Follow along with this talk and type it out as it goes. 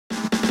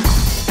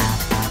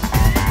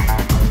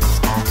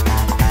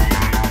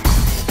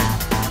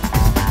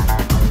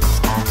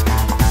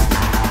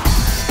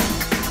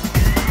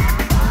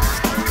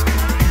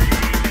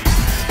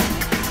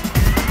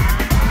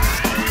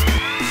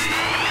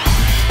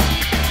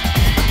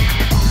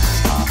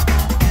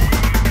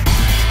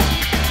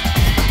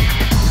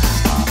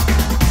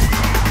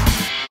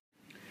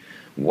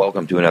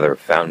Welcome to another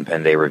Fountain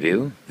Pen Day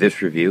review.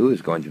 This review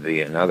is going to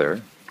be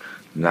another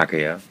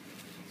Nakaya.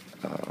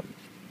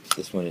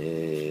 This one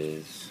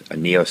is a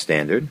Neo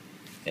Standard,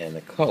 and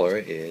the color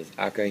is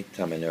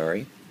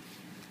Aka-Tamenuri.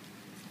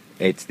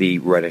 It's the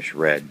reddish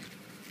red.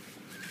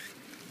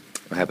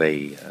 I have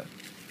a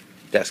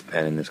desk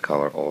pen in this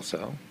color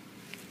also.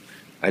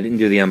 I didn't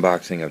do the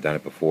unboxing, I've done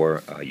it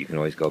before. You can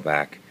always go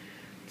back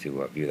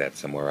to view that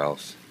somewhere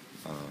else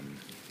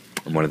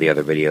in one of the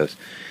other videos.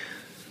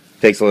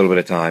 Takes a little bit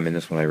of time, and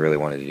this one I really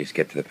wanted to just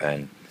get to the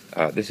pen.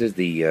 This is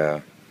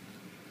the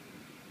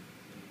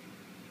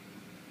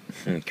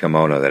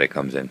kimono that it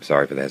comes in.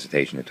 Sorry for the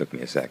hesitation, it took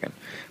me a second.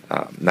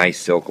 Nice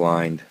silk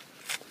lined.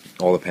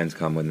 All the pens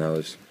come with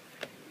those.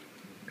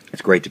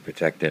 It's great to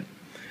protect it.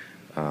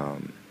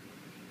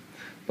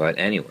 But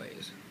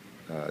anyways,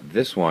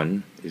 this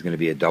one is going to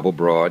be a double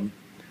broad,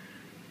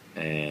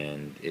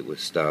 and it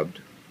was stubbed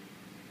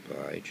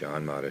by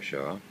John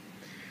Madashaw.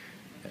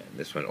 And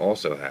this one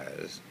also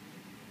has,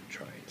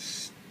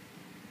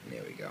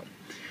 there we go,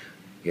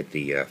 get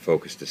the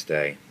focus to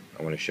stay.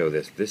 I want to show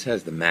this. This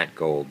has the matte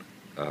gold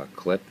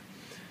clip.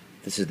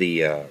 This is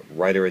the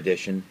writer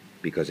edition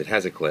because it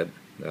has a clip.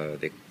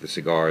 The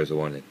cigar is the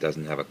one that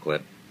doesn't have a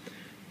clip.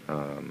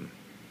 But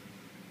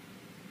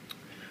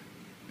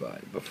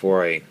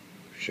before I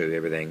show you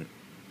everything,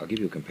 I'll give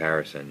you a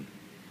comparison.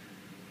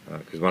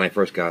 Because when I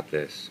first got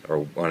this, or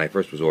when I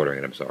first was ordering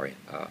it, I'm sorry,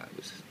 I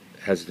was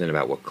hesitant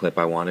about what clip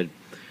I wanted.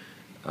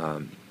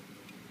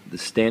 The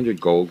standard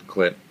gold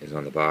clip is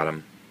on the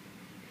bottom.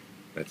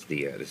 That's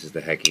the this is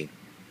the Heki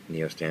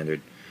Neo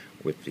Standard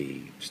with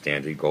the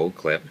standard gold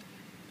clip,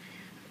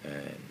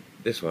 and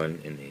this one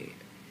in the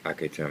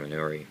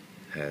Aka-Tamenuri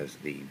has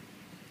the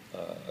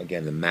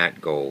again the matte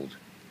gold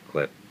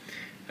clip,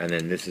 and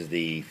then this is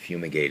the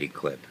fumigated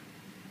clip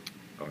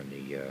on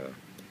the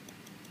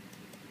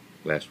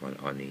last one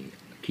on the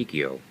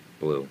Kikyo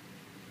blue.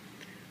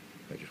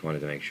 I just wanted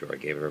to make sure I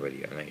gave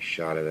everybody a nice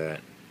shot of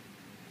that.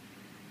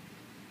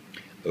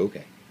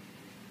 Okay.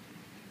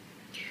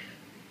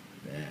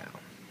 Now,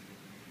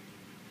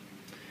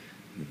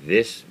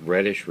 this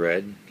reddish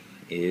red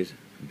is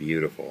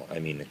beautiful. I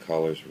mean, the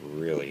colors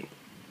really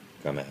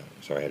come out.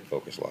 Sorry, I had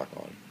focus lock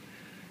on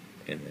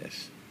in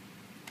this.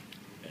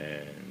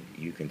 And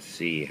you can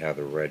see how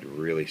the red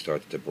really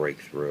starts to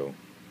break through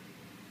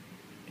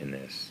in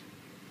this.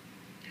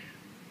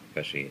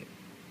 Especially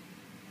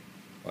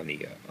on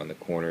the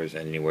corners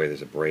and anywhere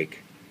there's a break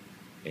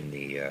in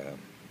the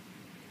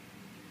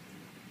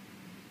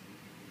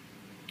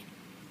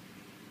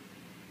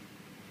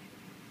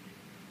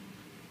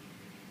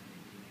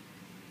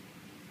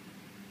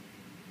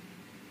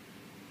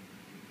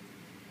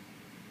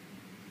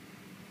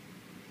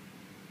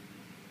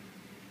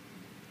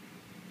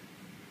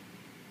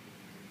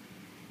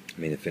I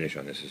mean, the finish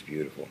on this is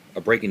beautiful.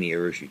 A break in the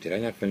Urushi. Did I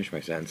not finish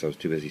my sentence? I was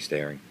too busy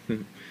staring.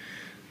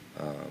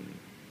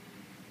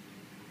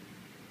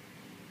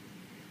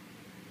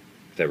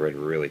 That red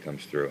really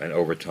comes through, and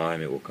over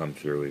time it will come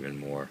through even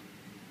more.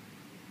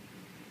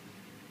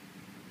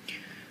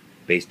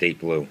 Base date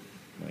blue.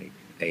 My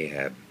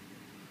Ahab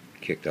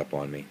kicked up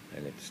on me,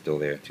 and it's still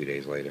there 2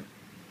 days later.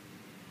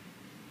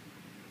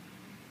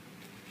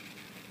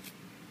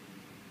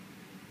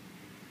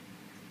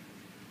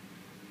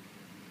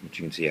 But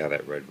you can see how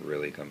that red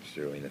really comes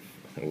through. I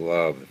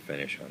love the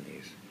finish on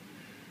these.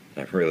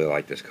 I really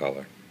like this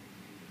color.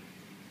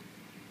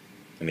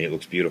 I mean, it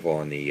looks beautiful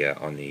on the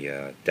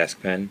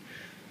desk pen,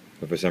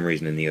 but for some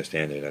reason in Neo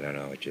Standard, I don't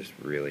know, it just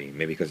really,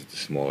 maybe because it's a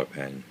smaller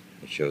pen,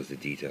 it shows the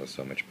details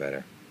so much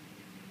better.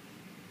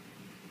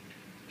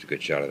 It's a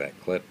good shot of that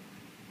clip.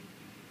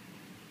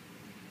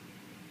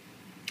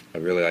 I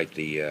really like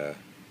the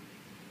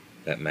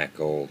that matte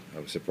gold. I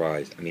was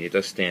surprised. I mean, it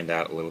does stand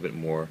out a little bit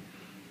more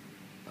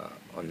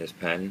on this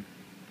pen,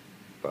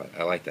 but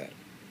I like that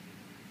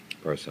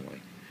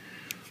personally.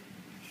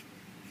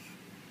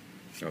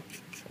 Oh,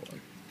 hold on.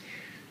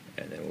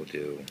 And then we'll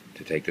do,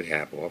 to take the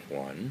cap off,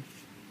 1,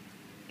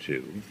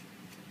 2,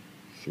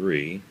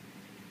 3,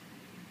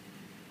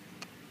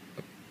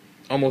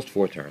 almost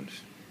 4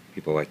 turns.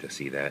 People like to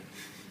see that.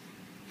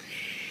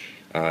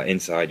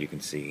 Inside you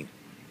can see,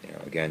 you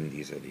know, again,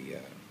 these are the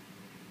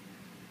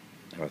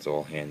how it's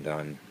all hand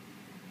done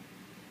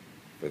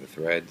for the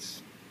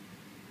threads.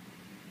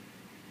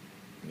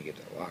 Let me get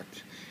that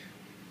locked.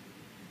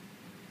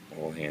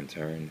 All hand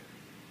turned.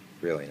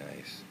 Really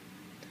nice.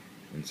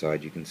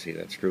 Inside you can see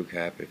that screw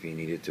cap if you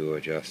needed to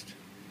adjust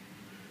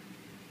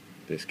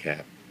this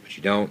cap. But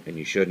you don't, and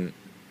you shouldn't.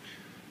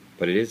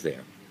 But it is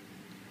there.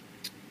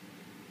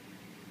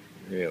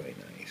 Really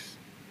nice.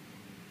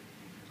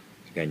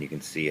 Again, you can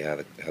see how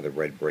the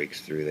red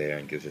breaks through there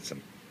and gives it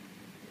some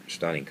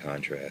stunning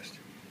contrast.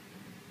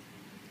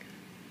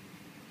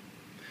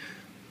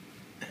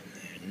 And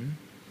then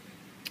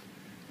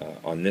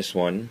on this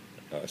one,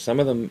 some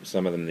of them,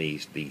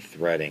 the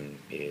threading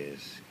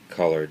is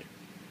colored.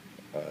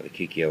 The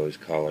Kikyo is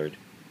colored.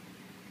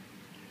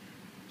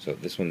 So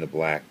this one, the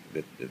black,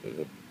 the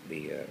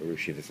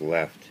Urushi that's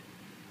left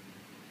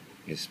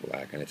is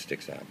black, and it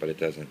sticks out, but it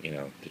doesn't, you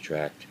know,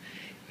 detract.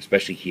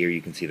 Especially here,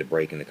 you can see the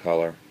break in the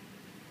color.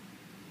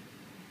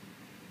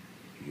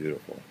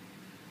 Beautiful.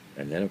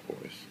 And then, of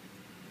course,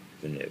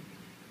 the nib.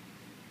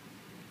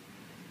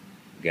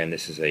 Again,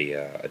 this is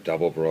a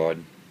double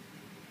broad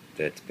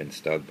that's been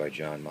stubbed by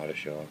John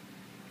Modishaw.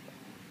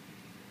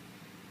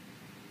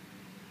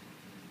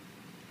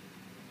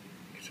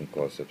 Get some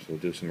close-ups. We'll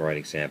do some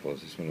writing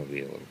samples. This one will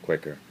be a little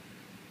quicker.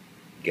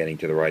 Getting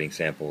to the writing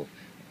sample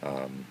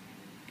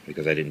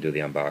because I didn't do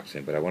the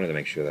unboxing, but I wanted to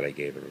make sure that I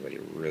gave everybody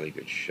a really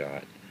good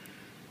shot,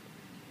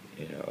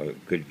 you know, a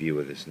good view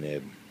of this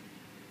nib.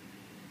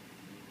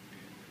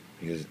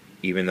 Because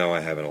even though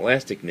I have an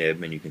elastic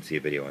nib, and you can see a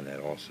video on that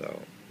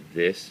also,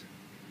 this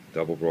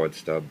double broad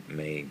stub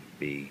may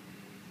be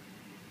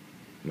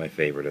my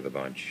favorite of the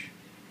bunch.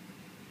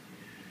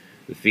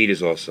 The feed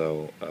is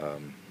also a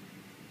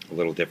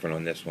little different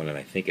on this one, and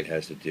I think it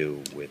has to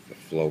do with the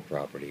flow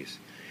properties.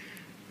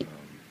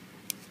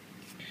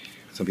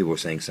 Some people were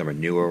saying some are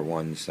newer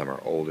ones, some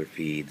are older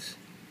feeds.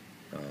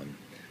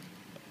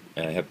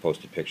 And I have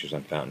posted pictures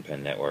on Fountain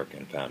Pen Network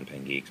and Fountain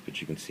Pen Geeks,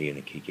 but you can see in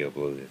the Kikyo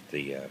Blue that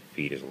the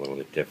feed is a little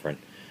bit different.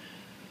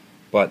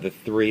 But the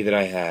three that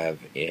I have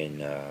in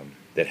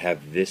that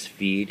have this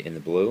feed in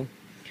the blue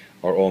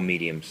are all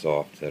medium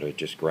soft that are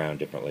just ground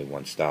differently.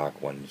 One's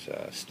stock, one's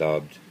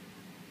stubbed,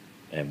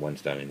 and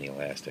one's done in the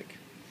elastic.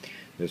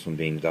 This one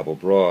being double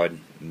broad,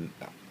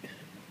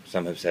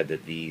 some have said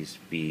that these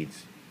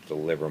feeds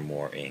deliver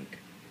more ink.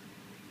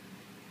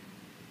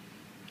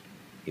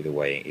 Either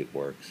way, it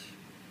works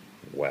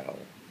well.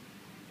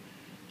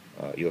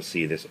 You'll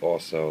see this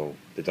also,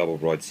 the double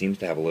broad seems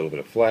to have a little bit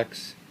of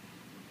flex.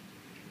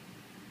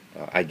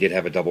 I did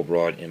have a double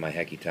broad in my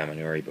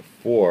Aka-Tamenuri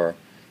before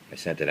I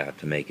sent it out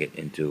to make it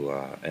into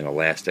an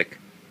elastic,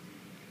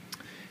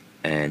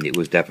 and it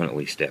was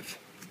definitely stiff,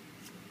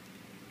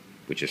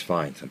 which is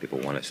fine. Some people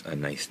want a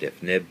nice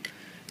stiff nib,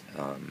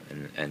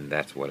 and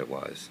that's what it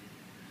was.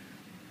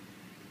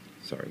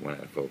 Sorry, went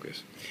out of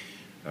focus.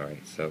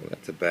 Alright, so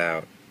that's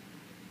about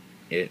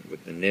it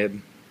with the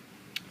nib.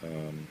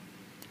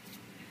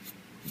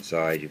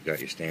 Inside you've got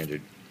your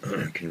standard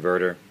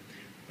converter.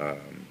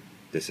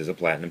 This is a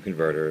platinum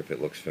converter if it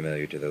looks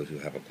familiar to those who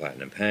have a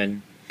platinum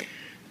pen.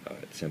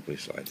 It simply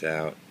slides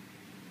out.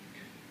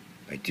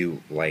 I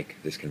do like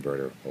this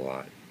converter a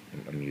lot.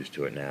 I'm used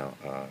to it now.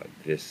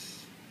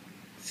 This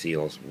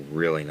seals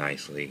really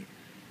nicely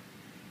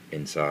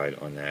inside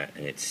on that,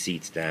 and it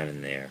seats down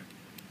in there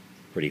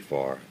pretty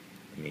far.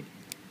 I mean,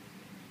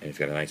 and it's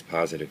got a nice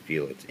positive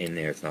feel. It's in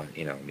there. It's not,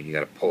 you know, I mean, you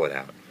got to pull it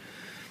out.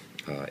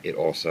 It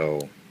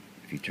also,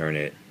 if you turn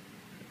it,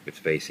 if it's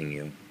facing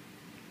you,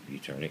 you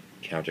turn it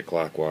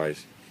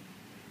counterclockwise.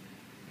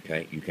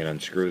 Okay, you can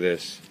unscrew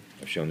this.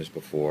 I've shown this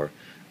before,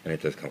 and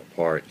it does come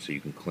apart, so you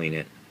can clean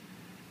it.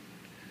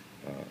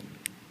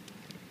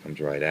 Comes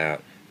right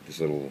out. This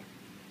little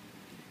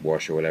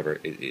washer, whatever,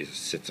 it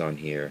sits on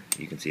here.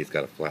 You can see it's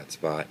got a flat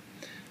spot,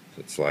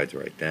 so it slides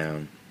right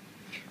down.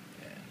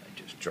 And I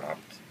just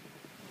dropped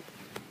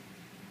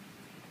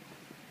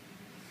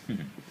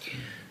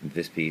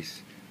this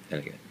piece, and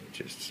again, it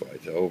just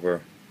slides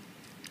over.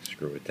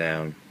 Screw it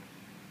down,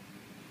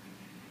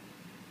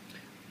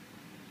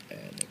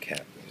 and the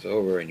cap goes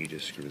over, and you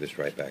just screw this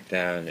right back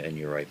down, and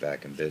you're right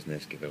back in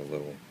business. Give it a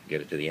little,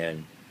 get it to the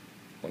end,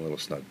 one little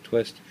snug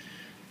twist,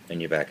 and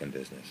you're back in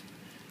business.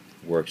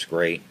 Works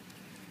great,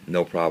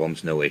 no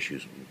problems, no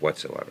issues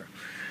whatsoever.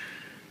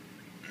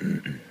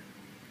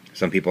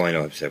 Some people I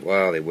know have said,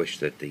 well, they wish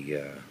that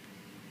the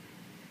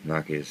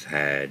Nakayas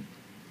had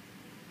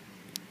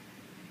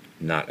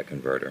not a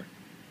converter,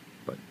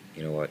 but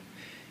you know what,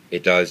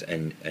 it does,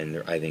 and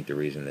I think the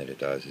reason that it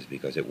does is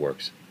because it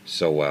works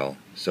so well,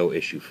 so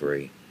issue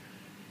free,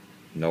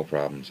 no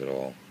problems at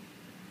all.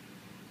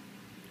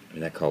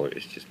 And that color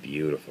is just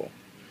beautiful,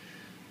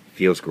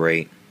 feels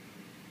great.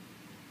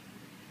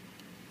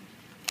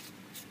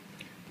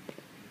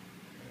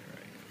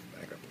 Alright,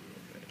 back up a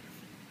little bit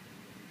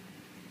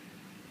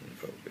and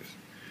focus,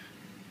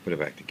 put it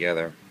back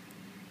together.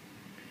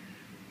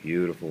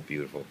 Beautiful,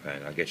 beautiful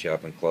pen. I'll get you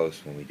up and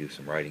close when we do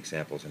some writing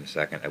samples in a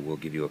second. I will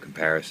give you a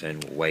comparison.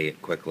 We'll weigh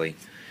it quickly,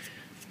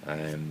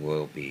 and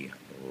we'll be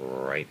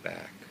right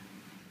back.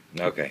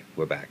 Okay,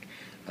 we're back.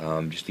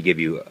 Just to give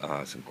you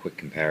some quick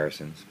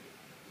comparisons.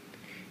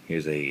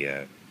 Here's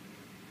a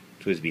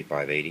TWSBI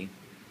 580,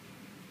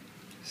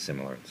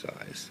 similar in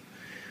size.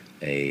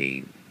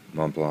 A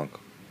Montblanc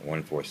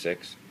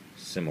 146,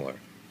 similar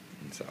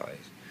in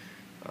size.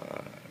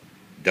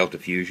 Delta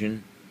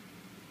Fusion,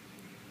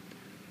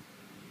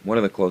 one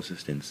of the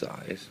closest in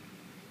size.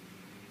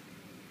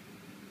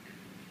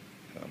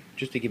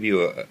 Just to give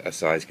you a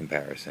size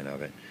comparison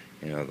of it,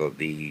 you know,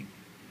 the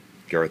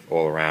girth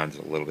all around is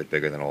a little bit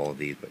bigger than all of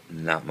these, but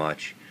not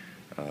much.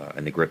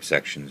 And the grip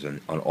sections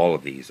on all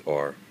of these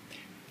are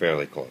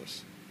fairly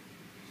close.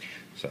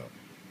 So,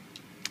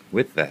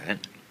 with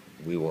that,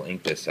 we will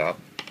ink this up.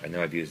 I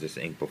know I've used this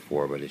ink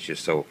before, but it's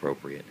just so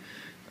appropriate.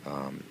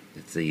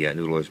 It's the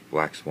Noodler's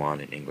Black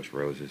Swan and English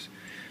Roses.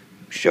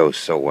 Shows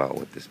so well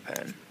with this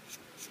pen.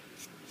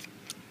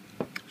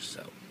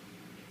 So,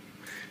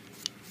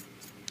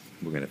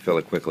 We're going to fill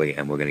it quickly,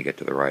 and we're going to get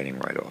to the writing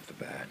right off the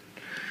bat.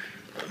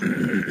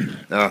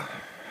 Oh,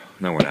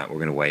 no, we're not. We're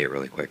going to weigh it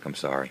really quick. I'm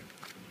sorry.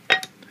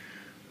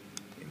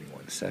 Give me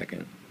 1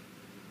 second.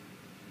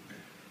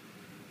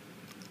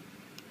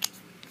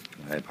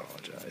 I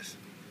apologize.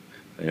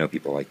 I know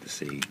people like to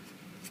see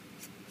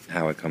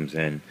how it comes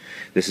in.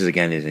 This is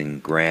again is in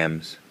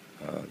grams.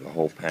 The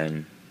whole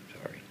pen,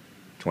 sorry,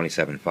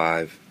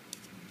 27.5.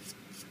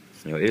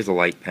 You know, it is a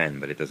light pen,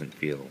 but it doesn't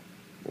feel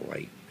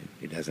light.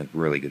 It has a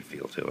really good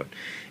feel to it.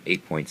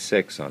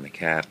 8.6 on the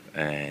cap,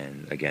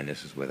 and again,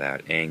 this is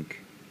without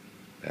ink.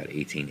 About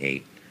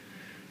 18.8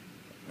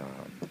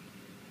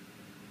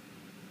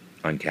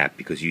 uncapped,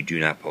 because you do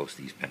not post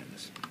these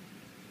pens.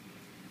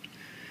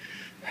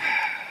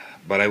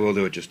 But I will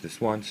do it just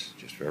this once,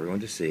 just for everyone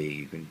to see.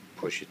 You can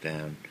push it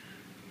down,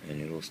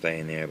 and it'll stay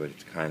in there, but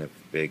it's kind of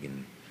big,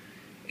 and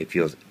it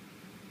feels,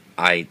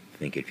 I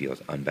think it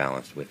feels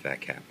unbalanced with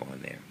that cap on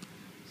there.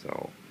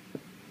 So,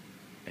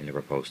 I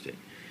never post it.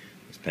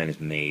 This pen is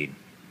made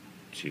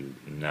to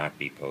not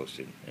be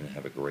posted and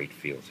have a great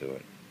feel to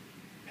it.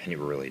 And it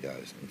really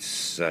does. It's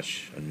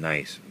such a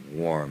nice,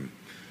 warm...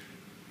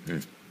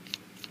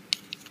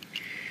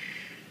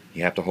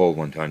 You have to hold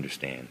one to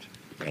understand.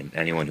 And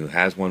anyone who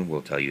has one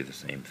will tell you the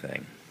same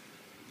thing.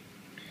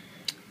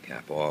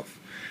 Cap off.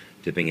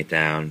 Dipping it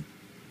down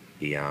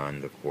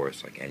beyond, of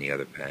course, like any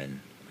other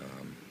pen,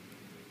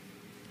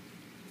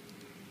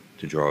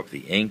 to draw up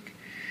the ink.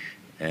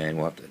 And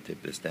we'll have to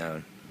dip this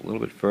down a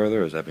little bit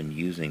further, as I've been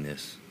using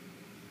this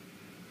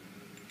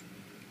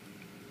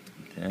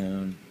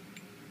down.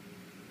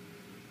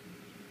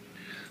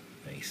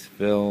 Nice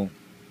fill.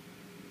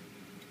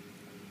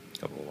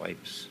 Couple of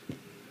wipes. I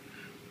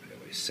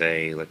always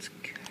say, let's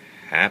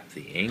cap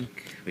the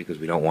ink because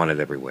we don't want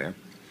it everywhere.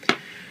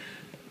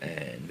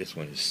 And this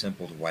one is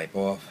simple to wipe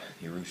off.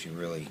 The Urushi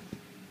really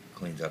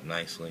cleans up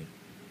nicely.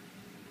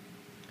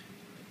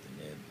 The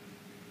nib.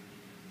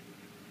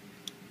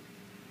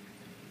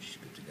 She's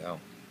good to go.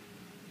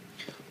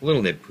 A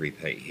little nib creep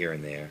here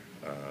and there,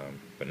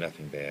 but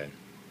nothing bad.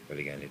 But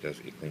again, it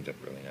cleans up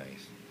really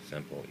nice.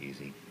 Simple,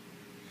 easy.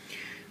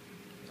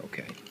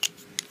 Okay.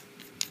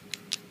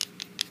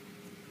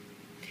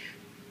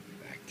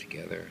 Back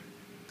together.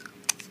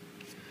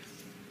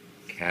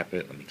 Cap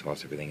it. Let me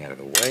toss everything out of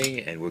the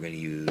way, and we're going to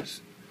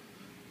use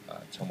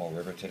Tomo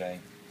River today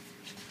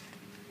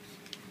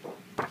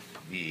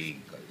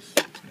because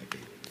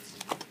it's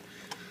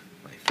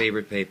my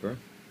favorite paper.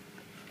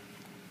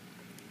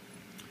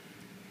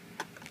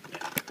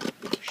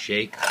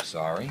 Shake,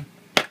 sorry.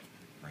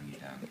 Bring you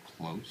down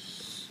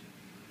close,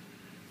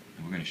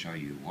 and we're going to show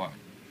you what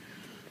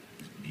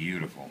this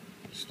beautiful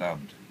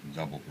stubbed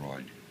double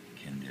broad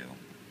can do.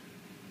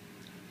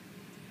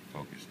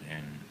 Focused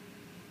in.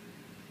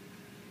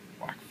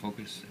 Black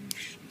focus, and we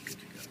should be good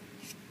to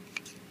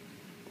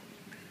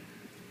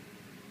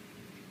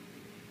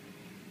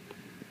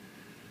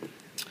go.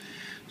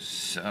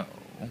 So,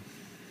 there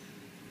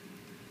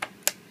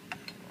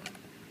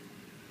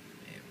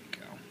we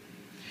go.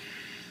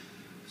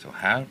 So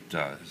how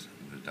does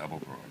the double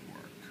broad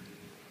work?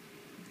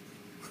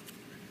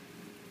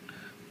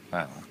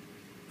 Well,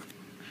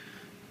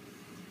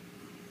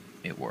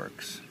 it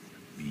works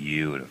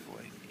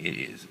beautifully. It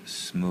is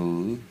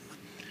smooth.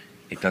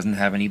 It doesn't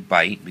have any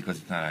bite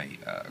because it's not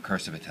a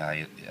cursive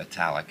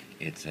italic.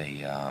 It's a,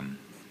 you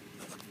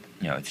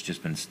know, it's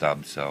just been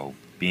stubbed. So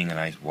being a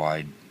nice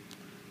wide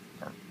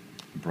or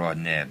broad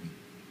nib,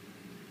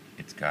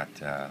 it's got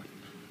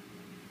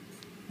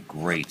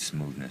great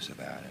smoothness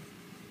about it.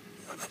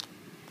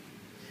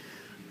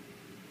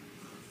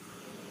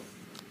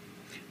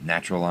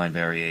 Natural line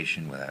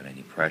variation without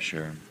any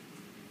pressure.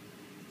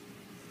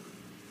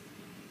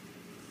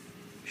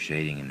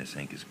 Shading in this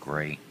ink is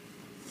great.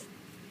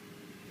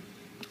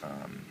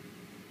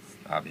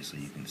 Obviously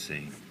you can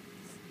see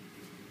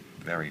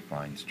very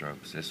fine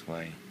strokes this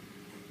way,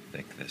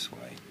 thick this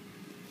way.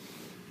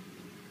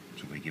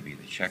 So we give you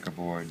the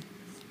checkerboard.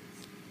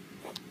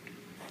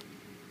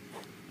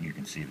 You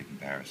can see the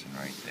comparison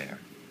right there.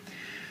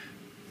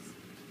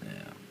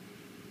 Now,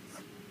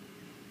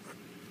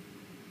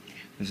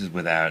 this is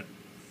without,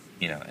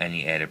 you know,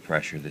 any added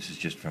pressure. This is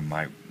just from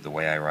the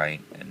way I write,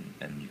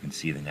 and you can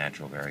see the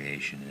natural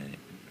variation in it,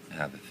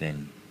 how the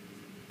from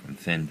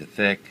thin to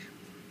thick.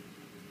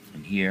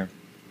 And here,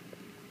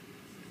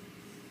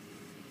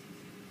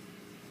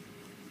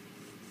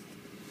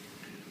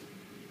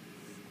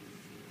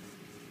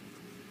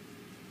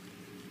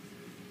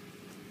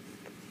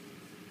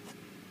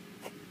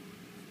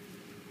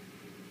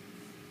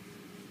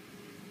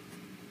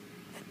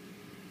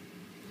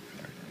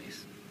 very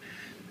nice.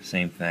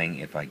 Same thing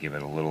if I give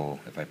it a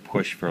little, if I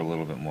push for a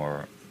little bit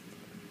more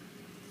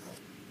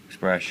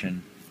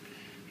expression,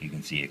 you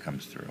can see it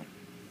comes through.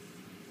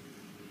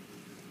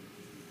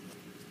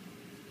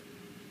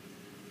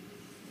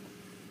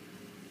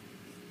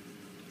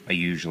 I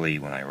usually,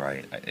 when I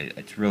write,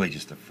 it's really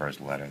just the first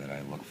letter that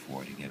I look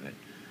for to give it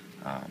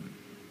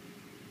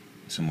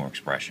some more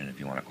expression, if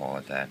you want to call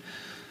it that.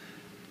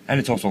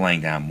 And it's also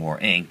laying down more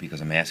ink because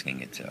I'm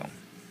asking it to.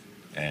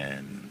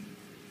 And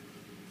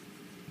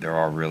there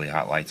are really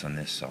hot lights on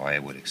this, so I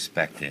would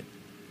expect it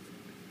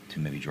to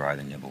maybe dry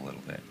the nib a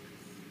little bit.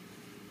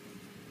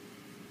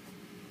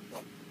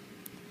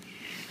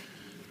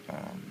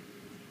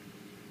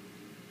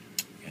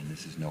 And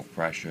this is no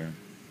pressure,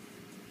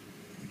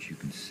 which you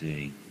can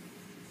see.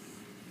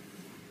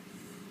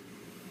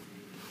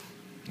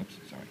 Oops,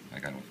 sorry, I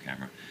got off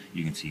camera.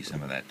 You can see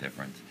some of that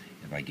difference.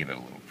 If I give it a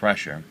little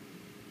pressure,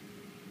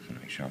 just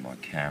want to make sure I'm on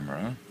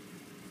camera,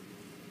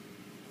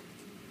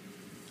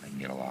 I can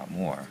get a lot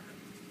more.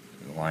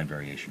 The line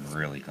variation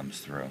really comes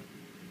through.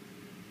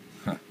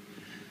 Huh.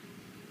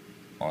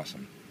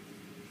 Awesome.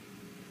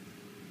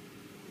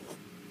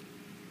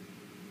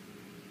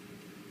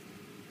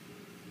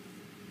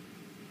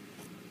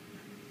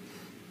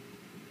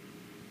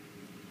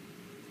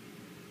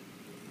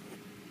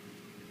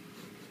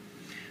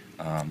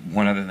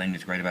 One other thing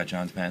that's great about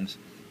John's pens,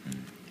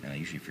 and I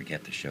usually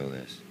forget to show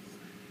this,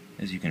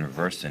 is you can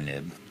reverse the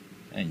nib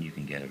and you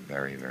can get a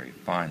very, very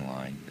fine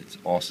line that's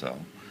also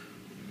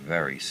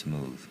very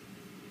smooth.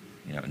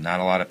 You know, not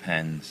a lot of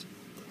pens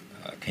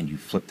can you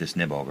flip this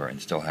nib over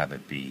and still have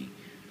it be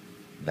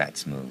that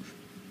smooth.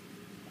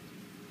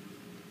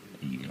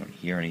 You don't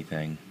hear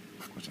anything,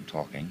 of course I'm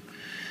talking,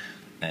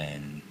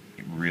 and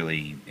it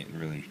really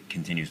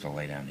continues to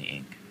lay down the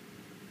ink.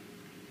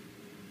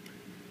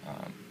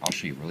 I'll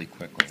show you really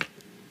quickly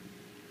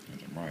as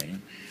I'm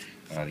writing.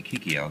 The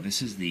Kikyo.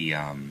 This is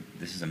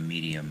a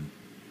medium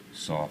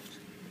soft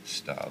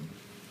stub,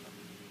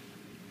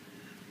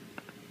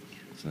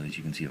 so that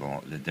you can see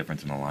the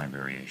difference in the line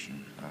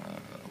variation.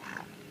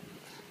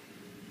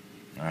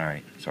 All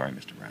right, sorry,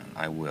 Mr. Brown.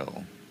 I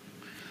will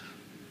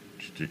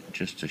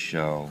just to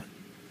show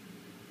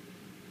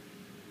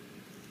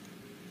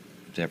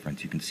the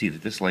difference. You can see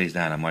that this lays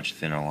down a much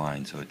thinner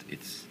line, so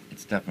it's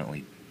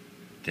definitely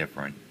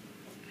different.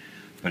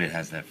 But it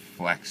has that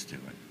flex to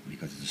it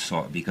because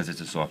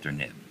it's a softer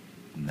nib,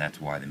 and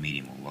that's why the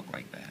medium will look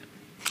like that.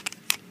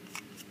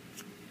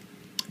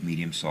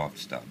 Medium soft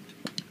stubbed,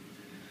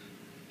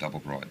 double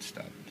broad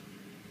stubbed,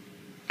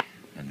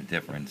 and the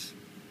difference.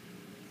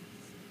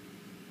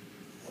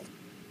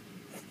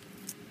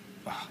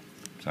 Oh,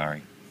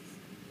 sorry.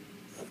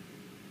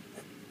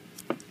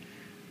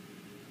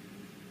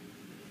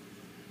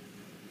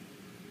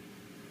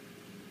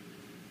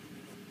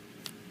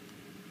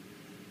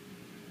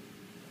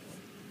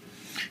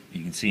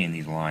 You can see in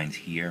these lines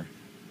here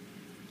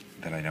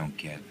that I don't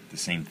get the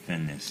same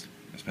thinness,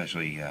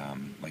 especially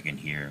like in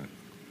here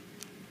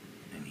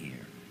and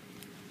here.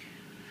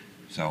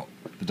 So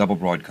the double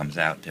broad comes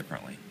out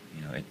differently.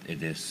 You know,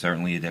 it is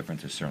certainly a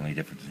difference. There's certainly a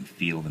difference in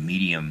feel. The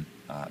medium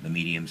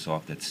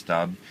soft that's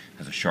stubbed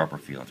has a sharper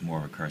feel. It's more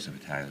of a cursive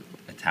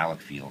italic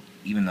feel,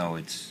 even though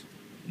it's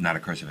not a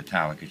cursive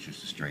italic. It's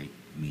just a straight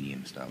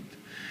medium stubbed.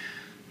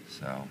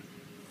 So,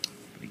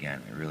 but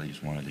again, I really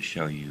just wanted to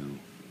show you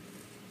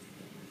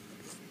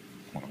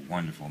what a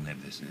wonderful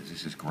nib this is.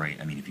 This is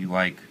great. I mean, if you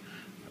like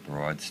a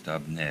broad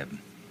stub nib,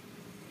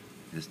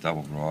 this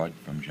double broad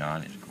from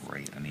John is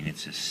great. I mean,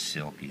 it's just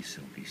silky,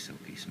 silky,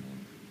 silky smooth.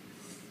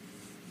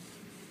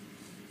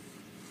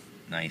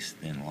 Nice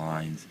thin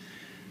lines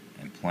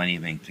and plenty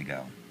of ink to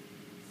go.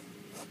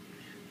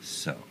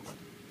 So,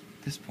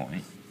 at this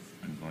point,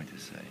 I'm going to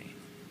say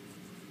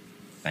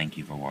thank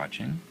you for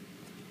watching,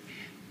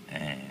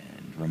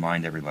 and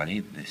remind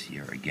everybody this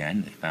year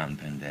again that Fountain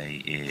Pen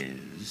Day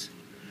is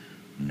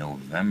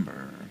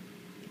November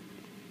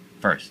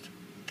 1st.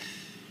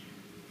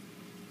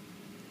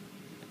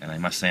 And I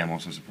must say I'm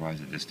also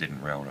surprised that this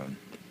didn't railroad.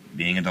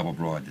 Being a double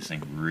broad, this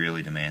thing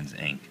really demands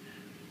ink.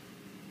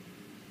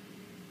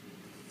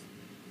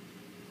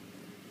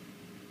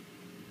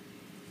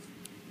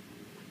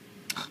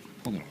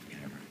 Pulled it off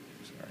camera.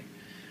 Sorry.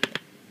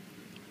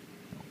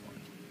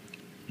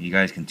 You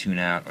guys can tune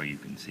out, or you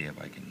can see if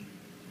I can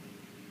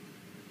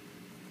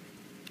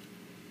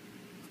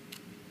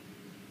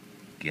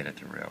get it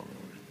to railroad.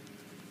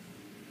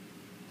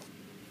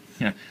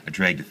 Yeah, I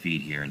dragged the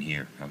feed here and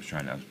here. I was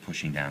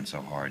pushing down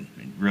so hard.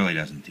 It really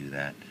doesn't do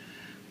that,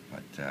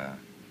 but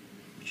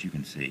you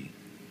can see,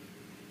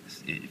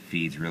 it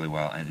feeds really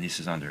well. And this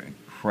is under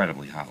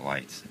incredibly hot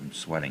lights. I'm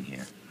sweating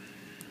here.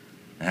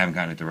 I haven't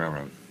gotten it to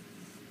railroad.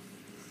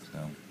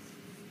 So,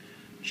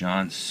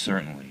 John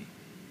certainly,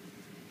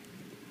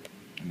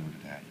 look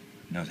at that,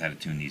 knows how to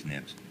tune these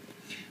nibs.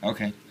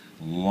 Okay,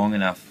 long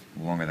enough,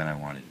 longer than I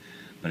wanted.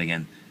 But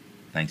again,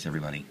 thanks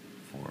everybody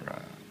for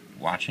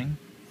watching,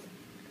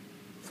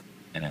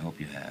 and I hope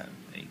you have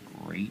a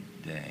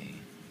great day.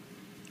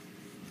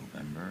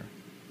 November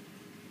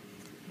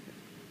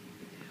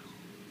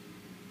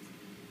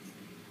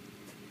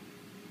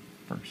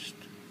 1st.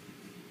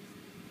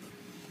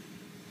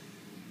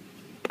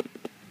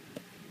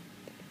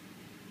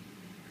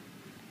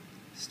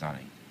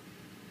 Stunning.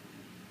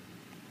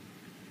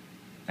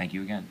 Thank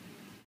you again.